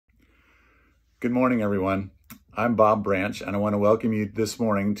Good morning, everyone. I'm Bob Branch, and I want to welcome you this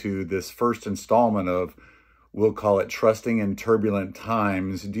morning to this first installment of, we'll call it Trusting in Turbulent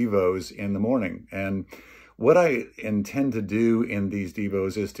Times Devos in the morning. And what I intend to do in these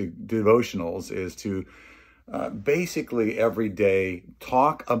devotionals is to basically every day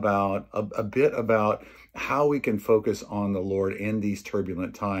talk about a bit about how we can focus on the Lord in these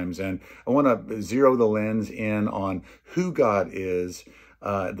turbulent times. And I want to zero the lens in on who God is,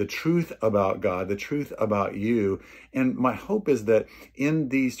 the truth about God, the truth about you. And my hope is that in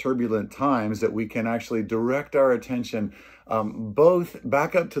these turbulent times that we can actually direct our attention both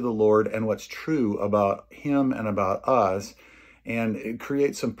back up to the Lord and what's true about Him and about us, and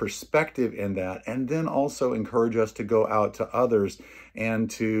create some perspective in that, and then also encourage us to go out to others and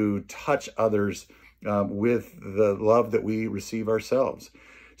to touch others with the love that we receive ourselves.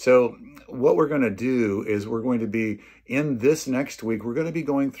 So what we're going to do is we're going to be, in this next week, we're going to be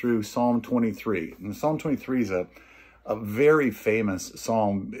going through Psalm 23. And Psalm 23 is a very famous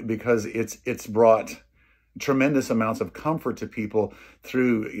psalm because it's brought tremendous amounts of comfort to people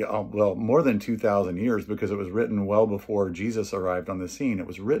through, well, more than 2,000 years, because it was written well before Jesus arrived on the scene. It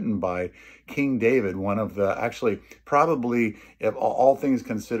was written by King David, one of the, actually, probably, if all things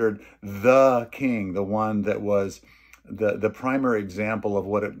considered, the king, the one that was the primary example of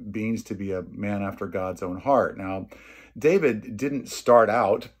what it means to be a man after God's own heart. Now, David didn't start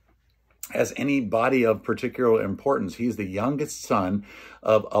out as anybody of particular importance. He's the youngest son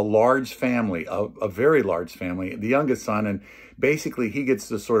of a large family, a very large family, the youngest son, and basically he gets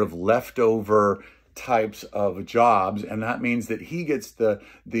the sort of leftover types of jobs, and that means that he gets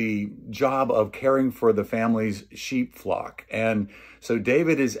the job of caring for the family's sheep flock. And so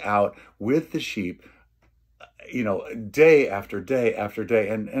David is out with the sheep, you know, day after day after day.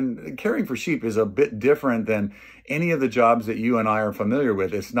 And caring for sheep is a bit different than any of the jobs that you and I are familiar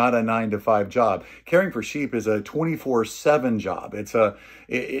with. It's not a 9-to-5 job. Caring for sheep is a 24/7 job. It's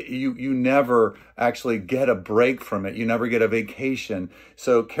you never actually get a break from it. You never get a vacation.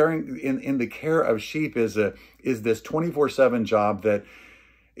 So caring in the care of sheep is this 24/7 job that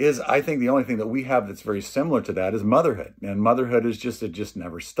is, I think, the only thing that we have that's very similar to that is motherhood. And motherhood is just, it just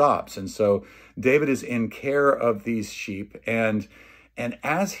never stops. And so David is in care of these sheep. And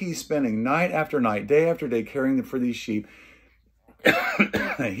as he's spending night after night, day after day, caring for these sheep,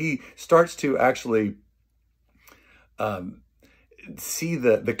 he starts to actually see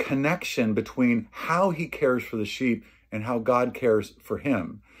the connection between how he cares for the sheep and how God cares for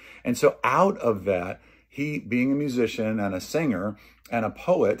him. And so out of that, he, being a musician and a singer and a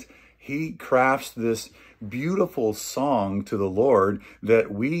poet, he crafts this beautiful song to the Lord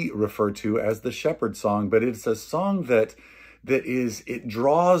that we refer to as the shepherd song. But it's a song that it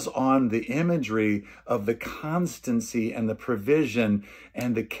draws on the imagery of the constancy and the provision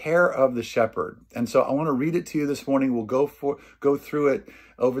and the care of the shepherd. And so I want to read it to you this morning. We'll go through it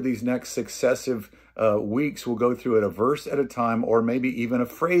over these next successive weeks. We'll go through it a verse at a time, or maybe even a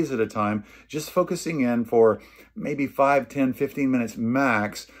phrase at a time, just focusing in for maybe 5, 10, 15 minutes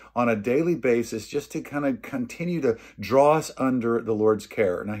max on a daily basis, just to kind of continue to draw us under the Lord's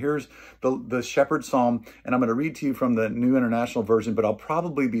care. Now here's the shepherd psalm, and I'm going to read to you from the New International Version, but I'll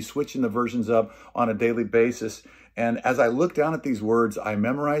probably be switching the versions up on a daily basis. And as I look down at these words, I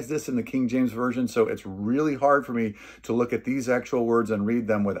memorized this in the King James Version, so it's really hard for me to look at these actual words and read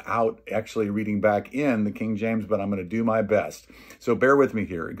them without actually reading back in the King James, but I'm going to do my best. So bear with me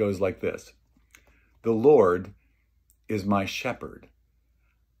here. It goes like this. The Lord is my shepherd.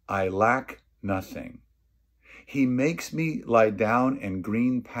 I lack nothing. He makes me lie down in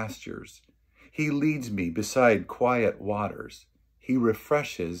green pastures. He leads me beside quiet waters. He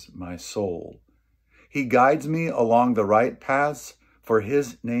refreshes my soul. He guides me along the right paths for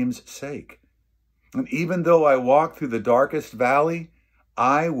His name's sake. And even though I walk through the darkest valley,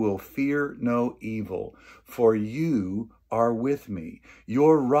 I will fear no evil, for you are with me.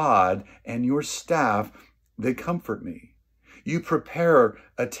 Your rod and your staff, they comfort me. You prepare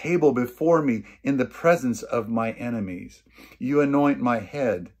a table before me in the presence of my enemies. You anoint my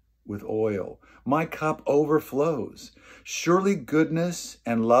head with oil. My cup overflows. Surely goodness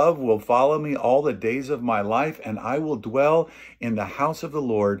and love will follow me all the days of my life, and I will dwell in the house of the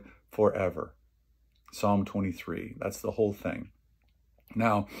Lord forever. Psalm 23. That's the whole thing.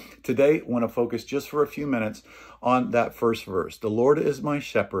 Now, today, I want to focus just for a few minutes on that first verse. The Lord is my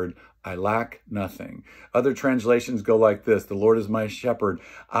shepherd, I lack nothing. Other translations go like this. The Lord is my shepherd,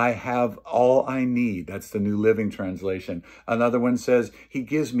 I have all I need. That's the New Living Translation. Another one says, he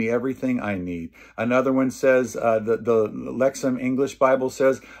gives me everything I need. Another one says, the Lexham English Bible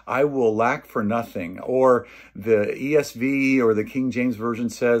says, I will lack for nothing. Or the ESV or the King James Version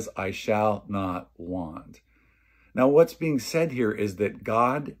says, I shall not want. Now, what's being said here is that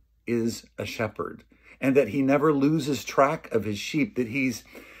God is a shepherd and that he never loses track of his sheep, that he's,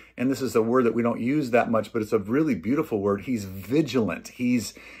 and this is a word that we don't use that much, but it's a really beautiful word. He's vigilant.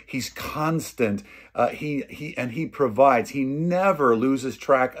 He's constant. He provides. He never loses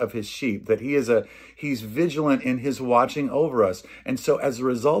track of his sheep, that he's vigilant in his watching over us. And so as a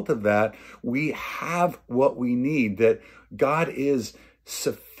result of that, we have what we need, that God is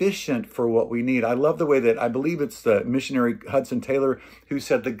sufficient for what we need. I love the way that, I believe it's the missionary Hudson Taylor who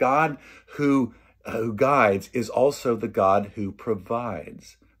said, the God who guides is also the God who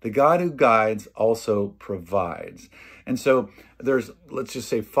provides. The God who guides also provides. And so there's, let's just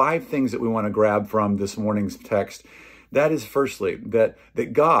say, 5 things that we want to grab from this morning's text. That is, firstly, that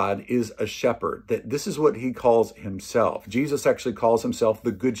God is a shepherd, that this is what he calls himself. Jesus actually calls himself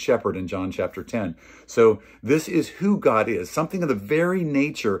the good shepherd in John chapter 10. So this is who God is, something of the very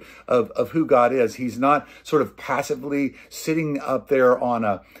nature of who God is. He's not sort of passively sitting up there on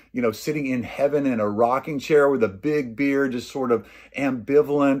a, sitting in heaven in a rocking chair with a big beard, just sort of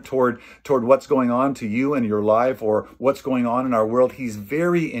ambivalent toward what's going on to you and your life or what's going on in our world. He's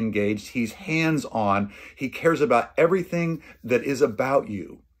very engaged. He's hands-on. He cares about everything that is about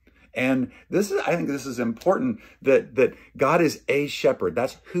you. And I think this is important, that God is a shepherd.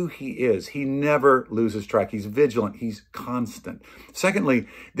 That's who he is. He never loses track. He's vigilant. He's constant. Secondly,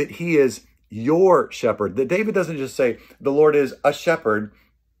 that he is your shepherd. That David doesn't just say, the Lord is a shepherd,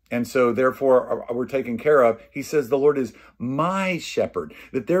 and so therefore we're taken care of. He says the Lord is my shepherd,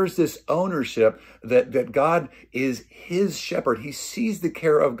 that there's this ownership that God is his shepherd. He sees the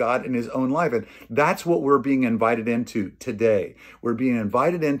care of God in his own life. And that's what we're being invited into today. We're being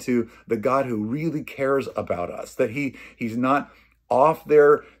invited into the God who really cares about us, that he's not off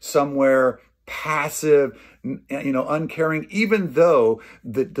there somewhere passive, uncaring, even though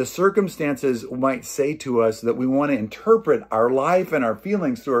the circumstances might say to us that we want to interpret our life and our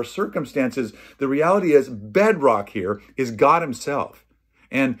feelings through our circumstances. The reality is, bedrock here is God himself.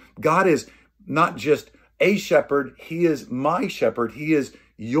 And God is not just a shepherd. He is my shepherd. He is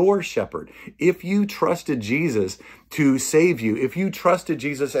your shepherd. If you trusted Jesus to save you, if you trusted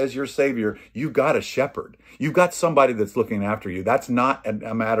Jesus as your Savior, you've got a shepherd. You've got somebody that's looking after you. That's not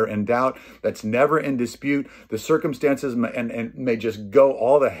a matter in doubt. That's never in dispute. The circumstances may just go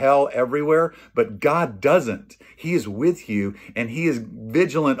all to hell everywhere, but God doesn't. He is with you, and he is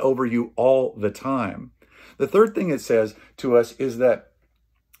vigilant over you all the time. The third thing it says to us is that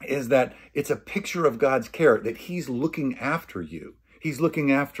it's a picture of God's care, that he's looking after you. He's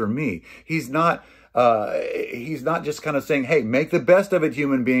looking after me. He's not just kind of saying, hey, make the best of it,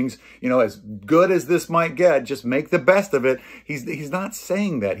 human beings. As good as this might get, just make the best of it. He's not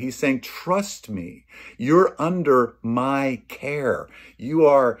saying that. He's saying, trust me. You're under my care. You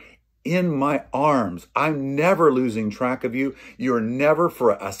are in my arms. I'm never losing track of you. You are never for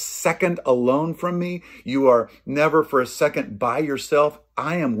a second alone from me. You are never for a second by yourself.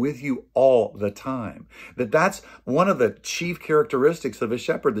 I am with you all the time. That's one of the chief characteristics of a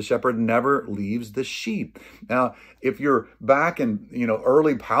shepherd. The shepherd never leaves the sheep. Now, if you're back in,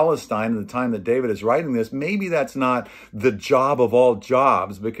 early Palestine, at the time that David is writing this, maybe that's not the job of all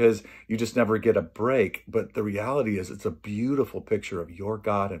jobs, because you just never get a break. But the reality is, it's a beautiful picture of your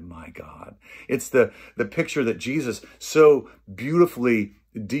God and my God. It's the picture that Jesus so beautifully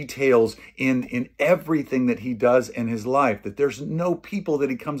details in everything that he does in his life, that there's no people that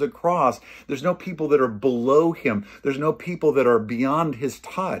he comes across. There's no people that are below him. There's no people that are beyond his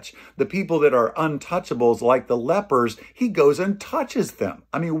touch. The people that are untouchables, like the lepers, he goes and touches them.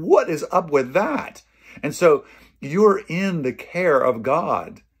 I mean, what is up with that? And so you're in the care of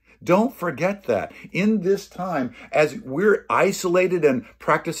God. Don't forget that. In this time, as we're isolated and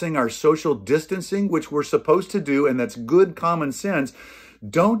practicing our social distancing, which we're supposed to do, and that's good common sense,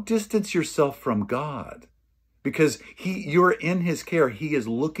 don't distance yourself from God, because you're in his care. He is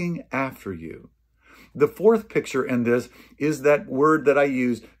looking after you. The fourth picture in this is that word that I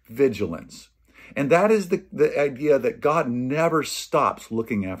use, vigilance. And that is the idea that God never stops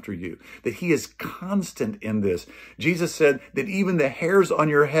looking after you, that he is constant in this. Jesus said that even the hairs on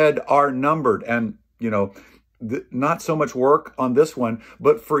your head are numbered. And, not so much work on this one,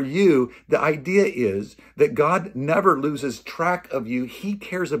 but for you, the idea is that God never loses track of you. He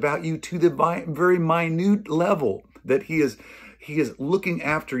cares about you to the very minute level that he is looking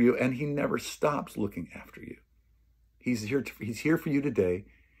after you, and he never stops looking after you. He's here for you today.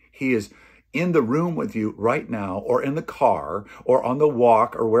 He is in the room with you right now, or in the car, or on the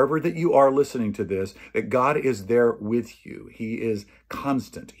walk, or wherever that you are listening to this, that God is there with you. He is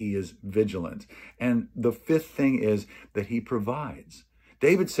constant. He is vigilant. And the fifth thing is that he provides.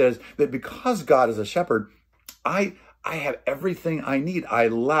 David says that because God is a shepherd, I have everything I need. I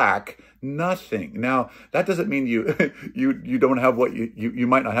lack nothing. Now, that doesn't mean you don't have what you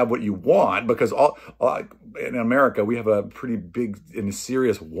might not have what you want, because in America, we have a pretty big and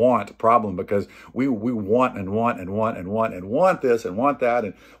serious want problem, because we want and want and want and want and want this and want that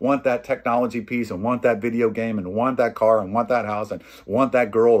and want that technology piece and want that video game and want that car and want that house and want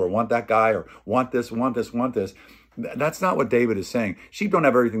that girl or want that guy or want this, want this, want this. That's not what David is saying. Sheep don't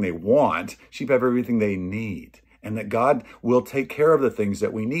have everything they want. Sheep have everything they need. And that God will take care of the things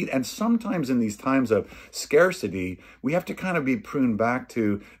that we need. And sometimes in these times of scarcity, we have to kind of be pruned back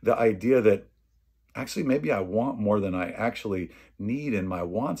to the idea that actually maybe I want more than I actually need, and my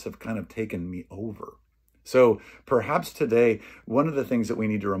wants have kind of taken me over. So perhaps today, one of the things that we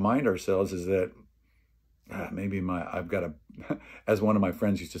need to remind ourselves is that maybe I've got as one of my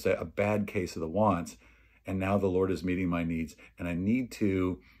friends used to say, a bad case of the wants. And now the Lord is meeting my needs, and I need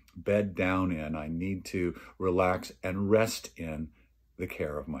to bed down in, I need to relax and rest in the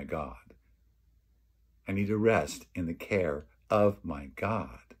care of my God. I need to rest in the care of my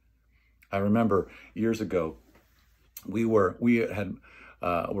God. I remember years ago, we're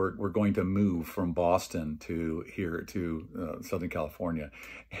going to move from Boston to here to Southern California,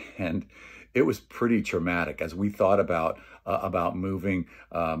 and it was pretty traumatic. As we thought about moving,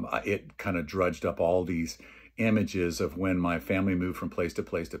 it kind of drudged up all these images of when my family moved from place to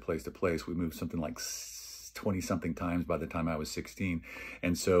place to place to place. We moved something like 20-something times by the time I was 16.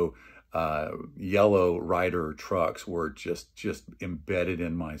 And so yellow Ryder trucks were just embedded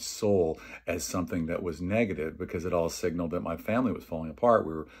in my soul as something that was negative, because it all signaled that my family was falling apart.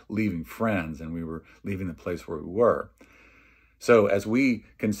 We were leaving friends, and we were leaving the place where we were. So as we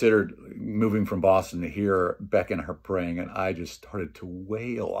considered moving from Boston to here, Beck and her praying, and I just started to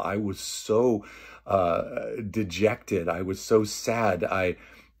wail. I was so dejected. I was so sad.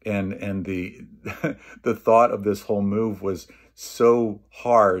 And the the thought of this whole move was so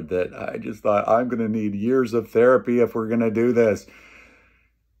hard that I just thought, I'm going to need years of therapy if we're going to do this.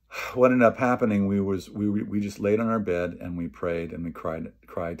 What ended up happening, we just laid on our bed and we prayed and we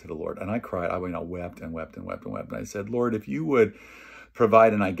cried to the Lord. And I cried. I wept and wept and wept and wept. And I said, Lord, if you would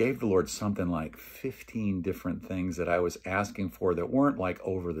provide. And I gave the Lord something like 15 different things that I was asking for that weren't like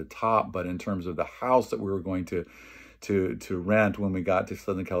over the top, but in terms of the house that we were going to rent when we got to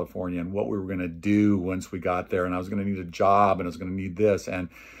Southern California, and what we were going to do once we got there. And I was going to need a job, and I was going to need this. And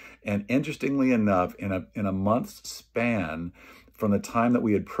interestingly enough, in a month's span, from the time that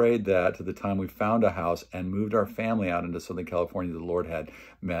we had prayed that to the time we found a house and moved our family out into Southern California, the Lord had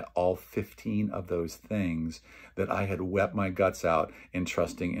met all 15 of those things that I had wept my guts out in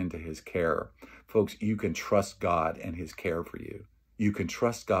trusting into his care. Folks, you can trust God and his care for you. You can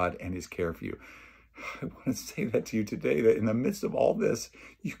trust God and his care for you. I want to say that to you today, that in the midst of all this,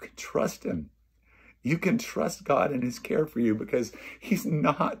 you can trust him. You can trust God and his care for you, because he's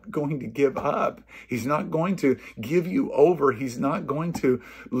not going to give up. He's not going to give you over. He's not going to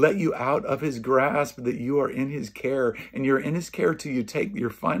let you out of his grasp, that you are in his care, and you're in his care till you take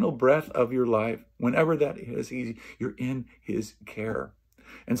your final breath of your life. Whenever that is, you're in his care.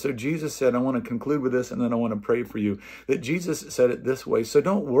 And so Jesus said, I want to conclude with this, and then I want to pray for you, that Jesus said it this way. So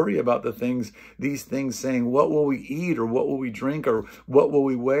don't worry about these things saying, what will we eat, or what will we drink, or what will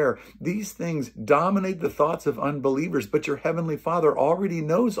we wear? These things dominate the thoughts of unbelievers, but your heavenly Father already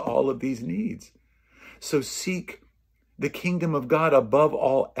knows all of these needs. So seek the kingdom of God above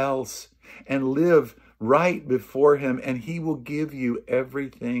all else and live right before him, and he will give you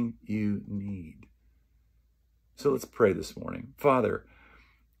everything you need. So let's pray this morning. Father,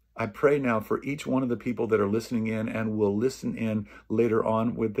 I pray now for each one of the people that are listening in and will listen in later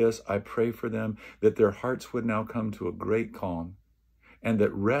on with this. I pray for them that their hearts would now come to a great calm, and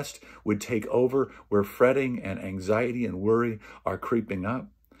that rest would take over where fretting and anxiety and worry are creeping up.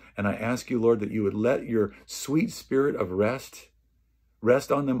 And I ask you, Lord, that you would let your sweet spirit of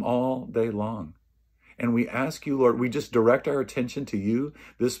rest on them all day long. And we ask you, Lord, we just direct our attention to you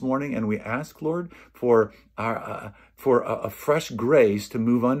this morning, and we ask, Lord, for a fresh grace to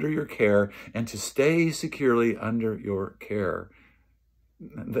move under your care and to stay securely under your care.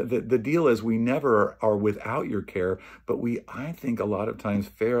 the deal is we never are without your care, but I think a lot of times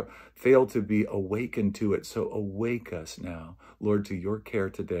fail to be awakened to it. So awake us now, Lord, to your care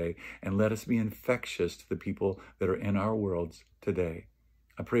today, and let us be infectious to the people that are in our worlds today.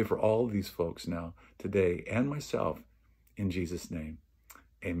 I pray for all of these folks now, today, and myself, in Jesus' name.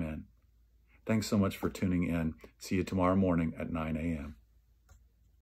 Amen. Thanks so much for tuning in. See you tomorrow morning at 9 a.m.